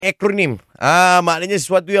Akronim. Maknanya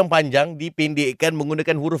sesuatu yang panjang dipendekkan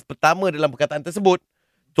menggunakan huruf pertama dalam perkataan tersebut.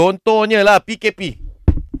 Contohnya lah PKP.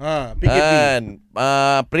 PKP.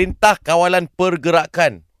 Perintah Kawalan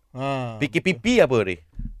Pergerakan. PKPP apa ni?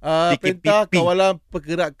 Perintah Kawalan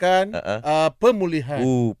Pergerakan Pemulihan.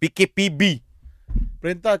 PKPB.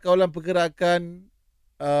 Perintah Kawalan Pergerakan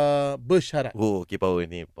Bersyarat. Okay, power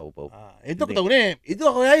ni. Power. Itu aku tahu ni. Itu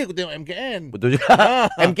aku hari aku tengok MKN. Betul juga.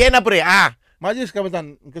 MKN apa ni? Majlis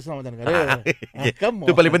Keselamatan Negara.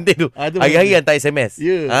 Itu paling penting tu. Hari-hari hantar SMS.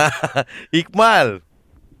 Ikmal.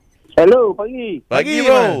 Hello, Pagi. Pagi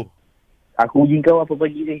bro. Aku uji kau apa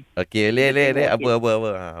pagi ni? Okey, le. Apa?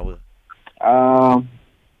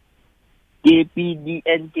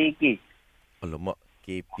 KPDNKK. Alamak,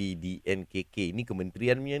 KPDNKK. Ini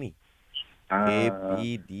kementerian punya ni.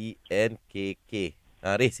 KPDNKK.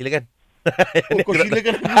 Reh, silakan. Kau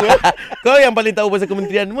silakan aku. Kau yang paling tahu pasal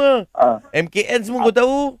kementerian semua. MKN semua kau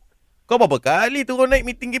tahu. Kau berapa kali tu kau naik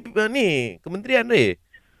meeting kementerian ni?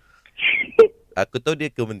 Aku tahu dia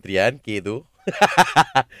kementerian K tu.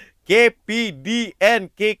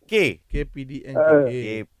 KPDNKK.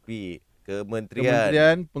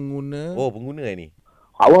 Kementerian Pengguna. Pengguna ni.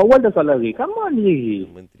 Awal-awal dah salah Ray. Come on Ray.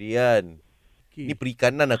 Kementerian. Ni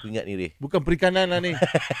perikanan aku ingat ni Ray. Bukan perikanan lah ni.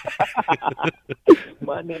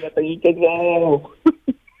 Mana datang ikan kau?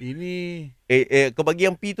 Ini kau bagi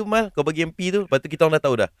yang P tu Mal. Kau bagi yang P tu. Lepas tu kita orang dah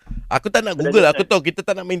tahu dah. Aku tak nak Google. Aku tahu kita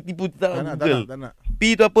tak nak main tipu. Tak nak Google. Tak nak.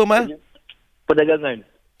 P tu apa Mal? Perdagangan.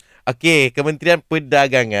 Okey, Kementerian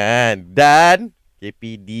Perdagangan dan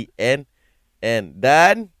KPDN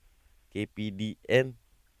dan KPDN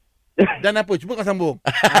dan apa? Cuba kau sambung.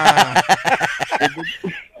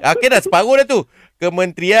 Okey dah separuh dah tu.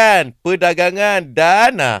 Kementerian Perdagangan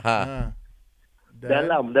dan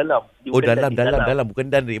Dalam. Dalam bukan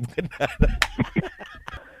dan Ray, bukan dan.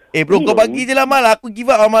 Bro kau bagi je lah Mal. Aku give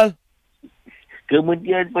up Mal.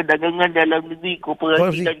 Kementerian Perdagangan Dalam Negeri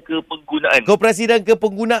Koperasi dan Kepenggunaan. Koperasi dan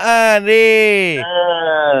Kepenggunaan, Ray.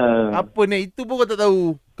 Apa ni? Itu pun kau tak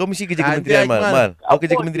tahu. Kau mesti kerja kementerian, Mal. Kau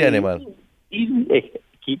kerja kementerian, Mal.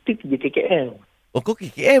 Kita kerja KKM. Oh, kau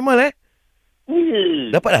KKM, Mal,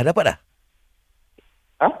 Ya. Dapat dah.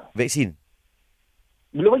 Vaksin?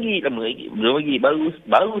 Belum lagi.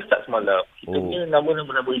 Baru start semalam. Kita punya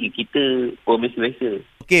nama-nama lagi. Kita biasa.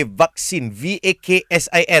 Okay, vaksin.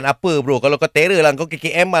 VAKSIN. Apa bro? Kalau kau terror lah. Kau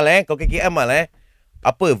KKM Mal Kau KKM Mal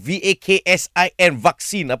Apa? VAKSIN.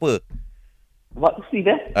 Vaksin apa? Vaksin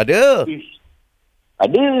Ada.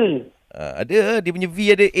 Ada. Dia punya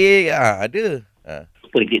V ada A. Ada.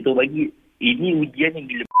 Apa dia tu bagi? Ini ujian yang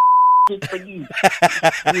gila pagi.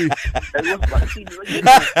 Vaksin bagi.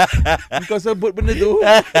 Kau sebut benda tu.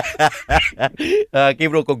 Okay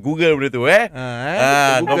bro, kau Google benda tu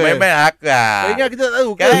kau main-main aku ingat kita tak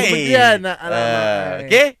tahu kan kementerian.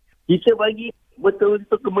 Okay. Kita bagi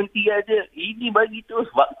betul-betul kementerian je. Ini bagi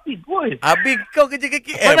terus vaksin boy. Habis kau kerja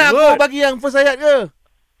KKM. Mana aku bagi yang first ayat ke?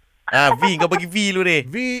 V, kau bagi V dulu ni.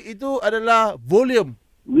 V itu adalah volume.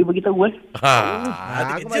 Dia bagi tahu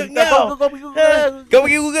Aku bagi tahu kau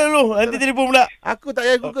bagi Google dulu. Nanti telefon pula. Aku tak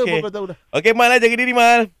payah Google pun kau tahu dah. Okay Mal, jaga diri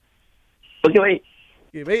Mal. Okey baik.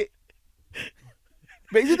 Okay, baik.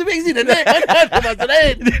 Vaksin tu vaksin dah naik. Mana ada masa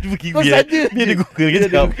lain. Kau saja. Dia ada Google ke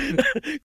cakap.